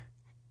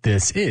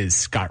This is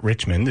Scott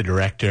Richmond, the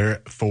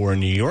director for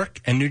New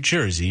York and New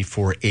Jersey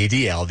for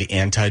ADL, the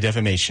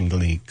Anti-Defamation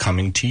League,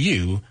 coming to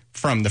you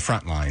from the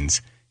front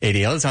lines.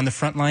 ADL is on the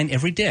front line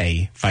every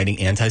day fighting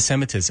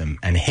anti-Semitism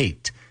and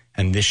hate,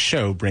 and this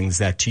show brings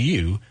that to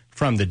you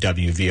from the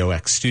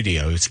WVOX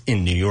studios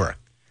in New York.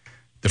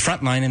 The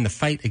front line in the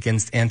fight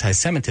against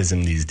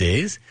anti-Semitism these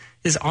days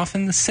is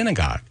often the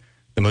synagogue,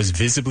 the most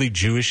visibly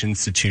Jewish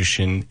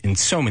institution in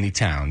so many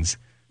towns.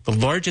 The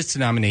largest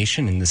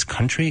denomination in this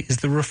country is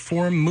the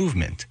Reform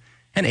Movement,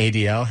 and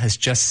ADL has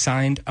just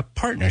signed a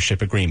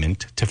partnership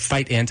agreement to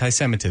fight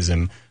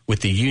anti-Semitism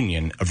with the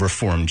Union of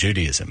Reform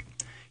Judaism.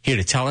 Here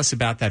to tell us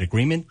about that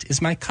agreement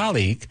is my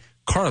colleague,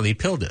 Carly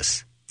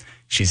Pildes.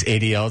 She's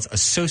ADL's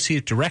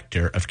Associate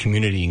Director of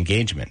Community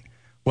Engagement.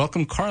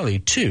 Welcome, Carly,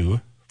 to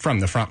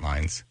From the Front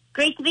Lines.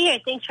 Great to be here.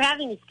 Thanks for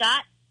having me,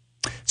 Scott.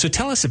 So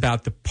tell us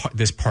about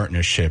this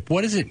partnership.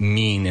 What does it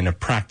mean in a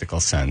practical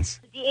sense?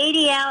 The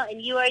ADL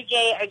and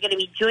URJ are going to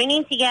be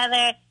joining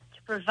together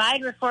to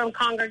provide Reform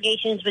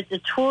congregations with the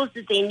tools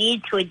that they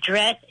need to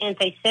address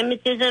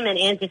anti-Semitism and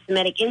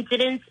anti-Semitic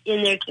incidents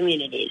in their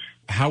communities.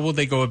 How will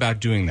they go about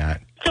doing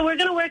that? So we're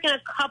going to work in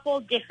a couple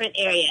different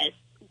areas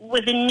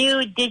with a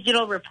new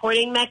digital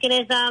reporting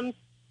mechanism,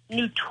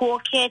 new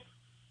toolkits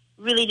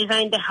really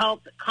designed to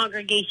help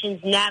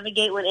congregations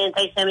navigate when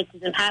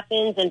anti-Semitism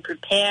happens and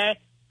prepare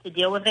to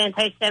deal with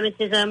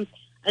anti-Semitism,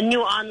 a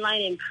new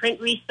online and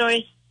print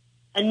resource,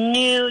 a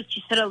new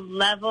just sort of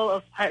level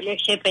of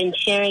partnership and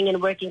sharing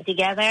and working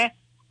together,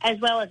 as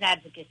well as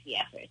advocacy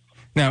efforts.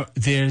 Now,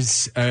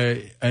 there's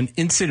an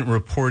incident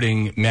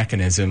reporting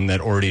mechanism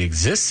that already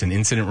exists, an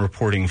incident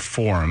reporting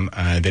form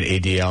that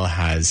ADL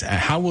has.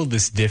 How will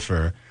this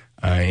differ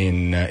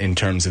in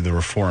terms of the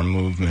Reform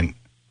movement?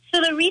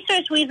 So the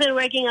research we've been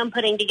working on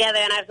putting together,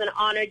 and I've been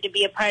honored to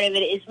be a part of it,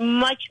 is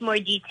much more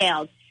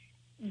detailed.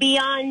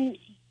 Beyond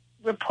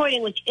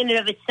reporting, which in and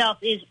of itself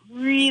is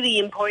really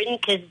important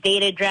because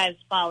data drives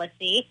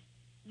policy,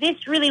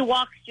 this really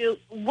walks through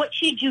what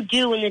should you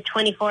do in the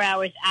 24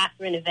 hours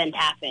after an event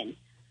happens.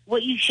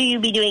 What should you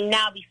be doing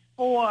now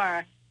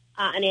before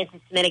an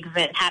anti-Semitic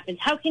event happens?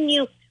 How can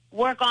you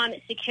work on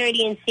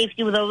security and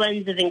safety with a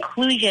lens of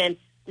inclusion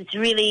that's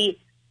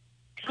really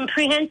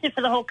comprehensive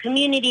for the whole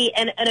community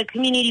and a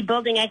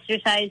community-building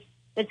exercise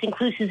that's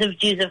inclusive of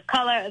Jews of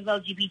color, of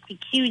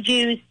LGBTQ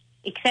Jews,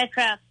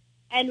 etc.,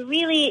 and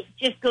really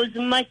just goes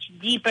much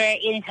deeper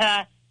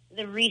into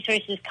the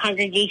resources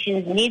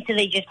congregations need so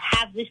they just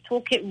have this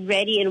toolkit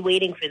ready and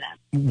waiting for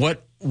them.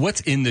 What's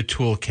in the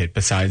toolkit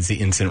besides the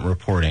incident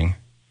reporting?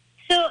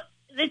 So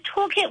the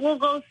toolkit will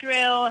go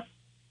through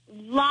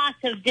lots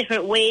of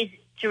different ways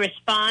to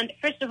respond.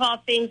 First of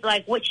all, things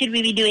like what should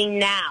we be doing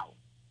now?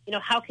 You know,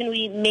 how can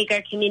we make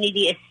our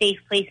community a safe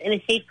place and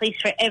a safe place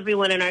for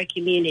everyone in our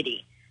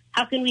community?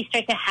 How can we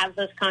start to have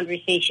those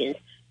conversations?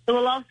 So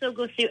we'll also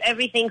go through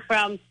everything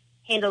from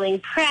handling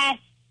press,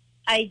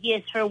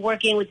 ideas for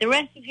working with the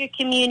rest of your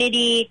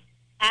community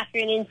after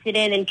an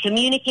incident and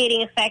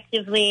communicating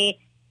effectively,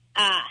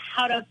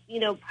 how to,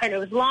 partner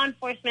with law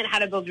enforcement, how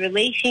to build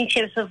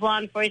relationships with law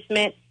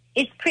enforcement.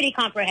 It's pretty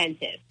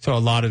comprehensive. So a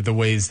lot of the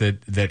ways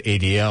that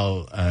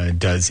ADL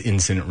does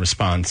incident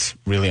response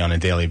really on a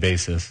daily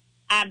basis.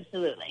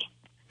 Absolutely.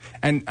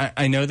 And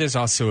I know there's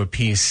also a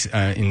piece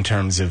in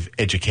terms of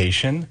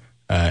education.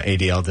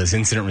 ADL does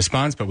incident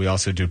response, but we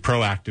also do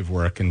proactive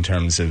work in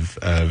terms of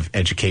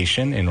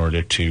education in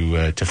order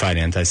to fight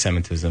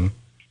anti-Semitism.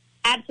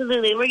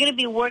 Absolutely. We're going to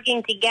be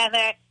working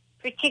together,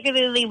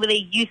 particularly with a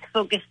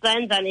youth-focused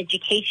lens on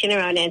education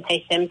around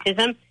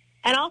anti-Semitism,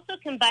 and also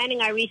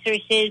combining our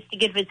resources to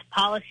give it to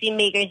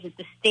policymakers at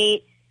the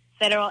state,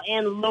 federal,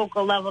 and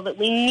local level that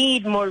we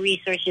need more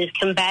resources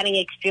combating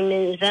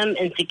extremism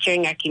and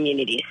securing our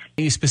communities.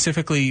 You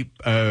specifically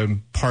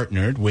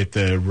partnered with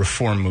the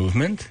Reform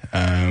Movement.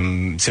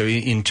 So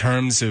in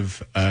terms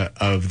of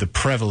the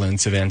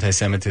prevalence of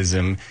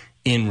anti-Semitism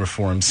in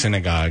Reform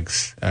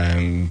synagogues,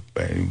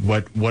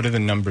 what are the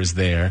numbers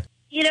there?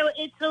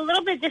 It's a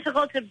little bit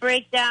difficult to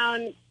break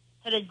down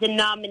sort of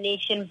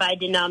denomination by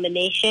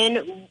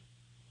denomination,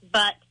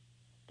 but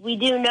we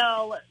do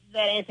know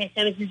that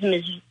anti-Semitism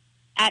is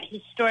at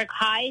historic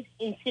highs.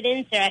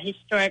 Incidents are at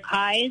historic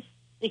highs.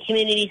 The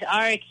communities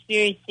are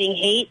experiencing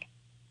hate,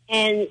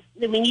 and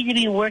that we need to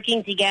be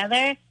working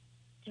together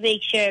to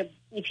make sure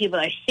that people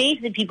are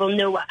safe, that people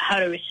know how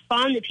to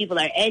respond, that people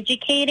are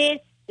educated,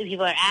 that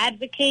people are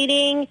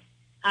advocating,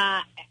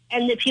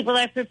 and that people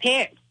are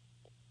prepared.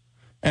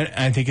 And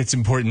I think it's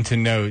important to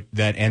note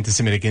that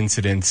anti-Semitic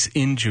incidents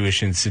in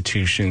Jewish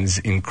institutions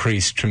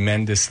increased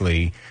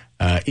tremendously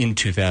in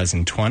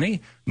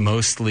 2020,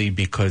 mostly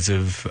because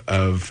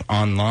of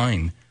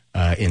online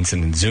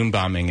incidents, Zoom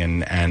bombing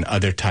and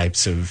other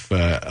types of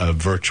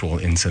virtual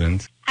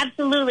incidents.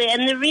 Absolutely.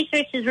 And the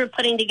resources we're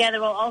putting together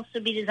will also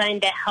be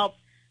designed to help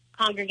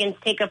congregants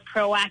take a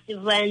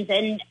proactive lens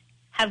and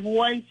have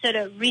one sort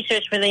of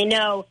resource where they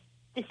know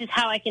this is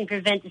how I can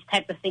prevent this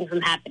type of thing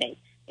from happening.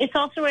 It's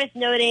also worth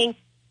noting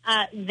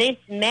this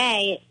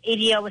May,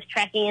 ADL was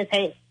tracking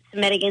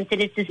anti-Semitic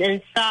incidences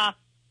and saw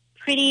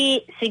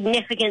pretty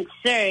significant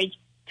surge,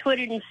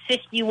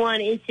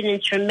 251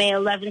 incidents from May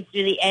 11th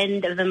through the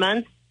end of the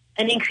month,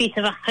 an increase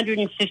of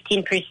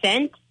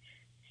 115%.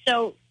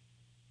 So,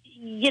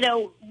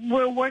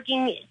 we're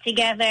working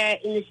together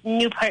in this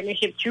new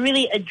partnership to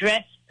really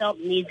address felt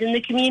needs in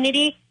the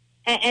community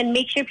and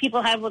make sure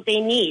people have what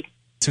they need.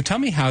 So tell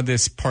me how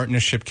this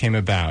partnership came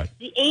about.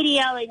 The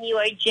ADL and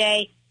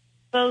URJ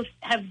both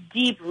have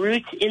deep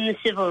roots in the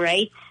civil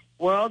rights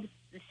world.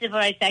 The Civil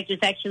Rights Act was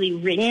actually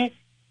written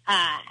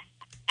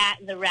at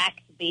the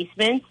RAC's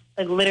basement,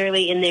 like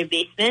literally in their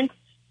basement.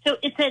 So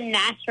it's a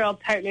natural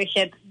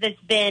partnership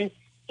that's been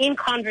in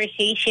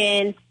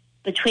conversation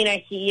between our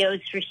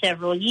CEOs for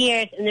several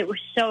years, and that we're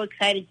so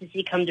excited to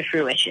see come to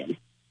fruition.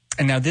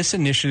 And now this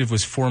initiative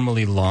was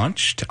formally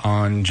launched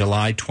on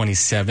July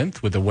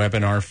 27th with a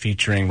webinar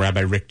featuring Rabbi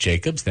Rick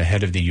Jacobs, the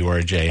head of the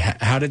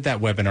URJ. How did that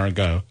webinar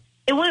go?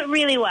 It went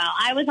really well.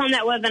 I was on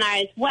that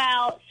webinar as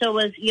well. So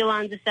was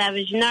Yolanda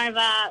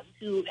Savage-Narva,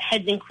 who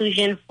heads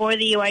inclusion for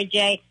the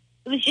URJ.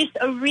 It was just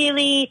a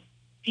really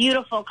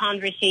beautiful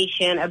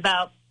conversation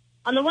about,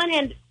 on the one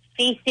hand,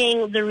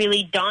 facing the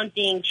really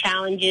daunting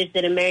challenges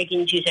that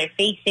American Jews are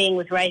facing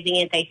with rising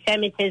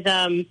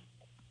anti-Semitism,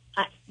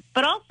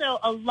 but also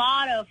a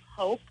lot of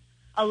hope,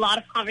 a lot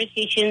of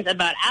conversations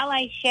about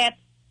allyship,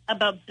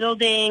 about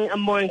building a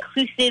more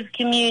inclusive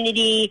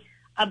community,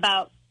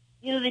 about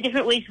the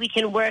different ways we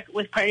can work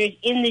with partners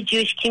in the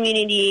Jewish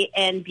community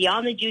and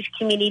beyond the Jewish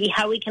community,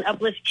 how we can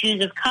uplift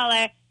Jews of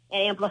color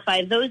and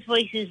amplify those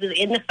voices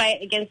within the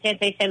fight against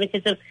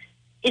anti-Semitism.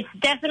 It's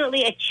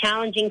definitely a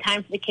challenging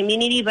time for the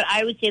community, but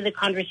I would say the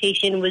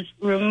conversation was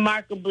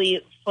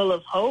remarkably full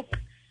of hope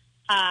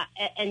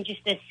and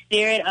just a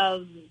spirit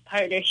of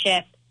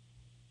partnership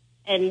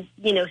and,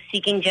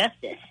 seeking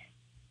justice.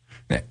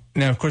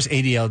 Now, of course,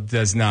 ADL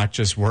does not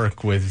just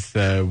work with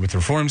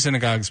Reform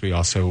synagogues. We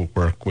also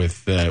work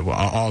with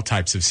all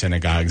types of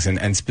synagogues.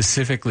 And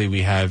specifically,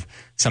 we have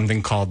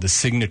something called the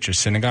Signature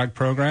Synagogue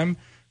Program,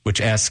 which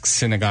asks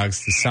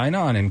synagogues to sign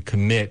on and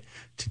commit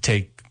to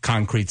take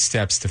concrete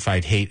steps to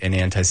fight hate and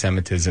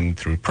anti-Semitism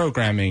through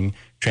programming,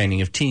 training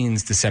of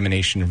teens,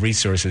 dissemination of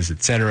resources,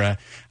 etc.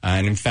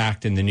 And in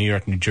fact, in the New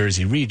York, New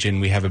Jersey region,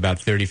 we have about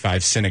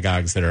 35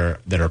 synagogues that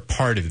are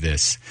part of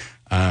this.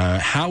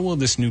 How will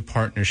this new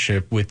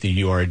partnership with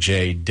the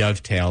URJ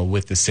dovetail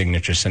with the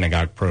Signature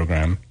Synagogue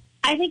Program?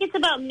 I think it's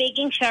about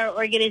making sure our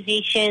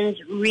organizations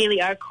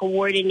really are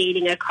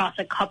coordinating across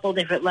a couple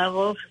different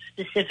levels,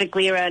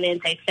 specifically around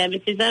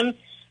anti-Semitism,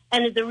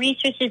 and that the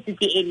resources that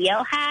the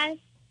ADL has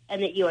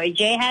and that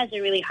URJ has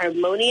are really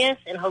harmonious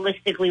and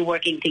holistically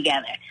working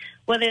together.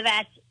 Whether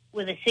that's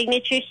with a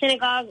signature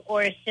synagogue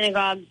or a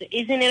synagogue that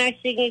isn't in our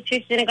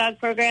Signature Synagogue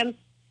Program.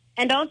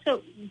 And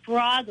also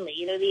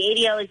broadly,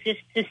 the ADL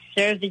exists to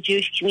serve the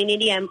Jewish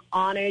community. I'm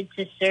honored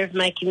to serve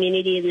my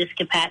community in this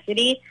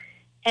capacity.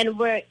 And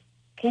we're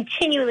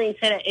continually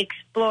sort of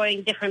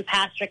exploring different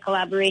paths for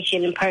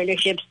collaboration and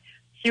partnerships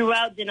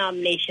throughout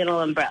denominational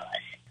umbrellas.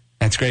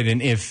 That's great.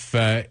 And if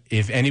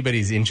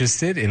anybody's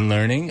interested in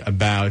learning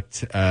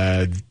about,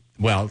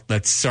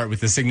 let's start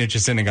with the Signature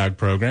Synagogue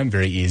Program.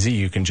 Very easy.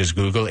 You can just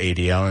Google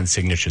ADL and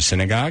Signature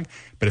Synagogue.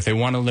 But if they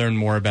want to learn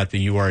more about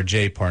the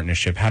URJ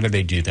partnership, how do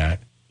they do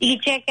that? You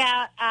can check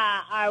out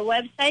our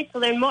website to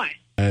learn more.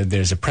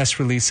 There's a press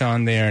release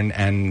on there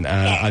and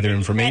other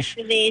information.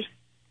 Press release.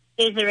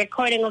 There's a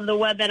recording of the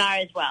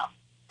webinar as well.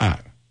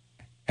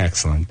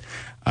 Excellent.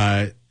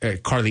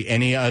 Carly,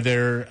 any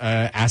other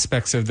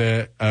aspects of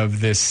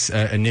this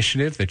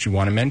initiative that you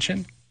want to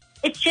mention?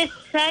 It's just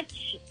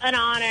such an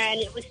honor, and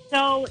it was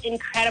so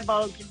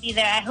incredible to be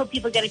there. I hope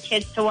people get a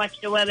chance to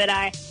watch the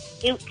webinar.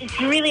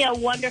 It's really a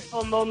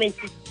wonderful moment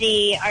to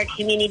see our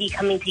community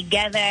coming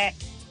together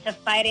to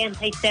fight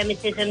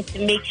anti-Semitism,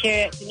 to make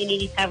sure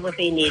communities have what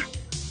they need.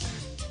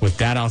 With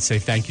that, I'll say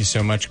thank you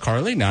so much,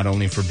 Carly, not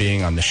only for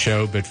being on the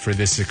show, but for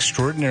this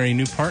extraordinary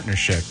new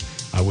partnership,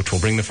 which will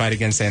bring the fight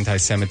against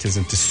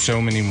anti-Semitism to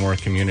so many more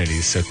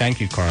communities. So thank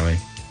you, Carly.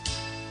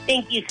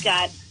 Thank you,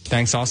 Scott.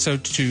 Thanks also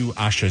to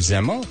Asher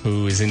Zemmel,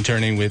 who is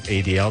interning with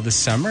ADL this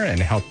summer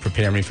and helped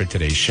prepare me for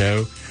today's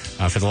show.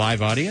 For the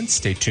live audience,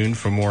 stay tuned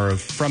for more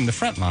of From the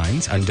Front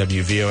Lines on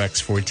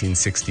WVOX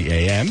 1460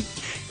 AM.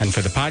 And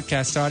for the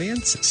podcast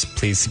audience,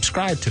 please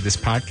subscribe to this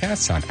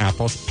podcast on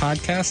Apple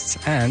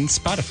Podcasts and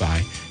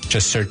Spotify.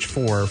 Just search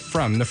for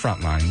From the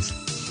Front Lines.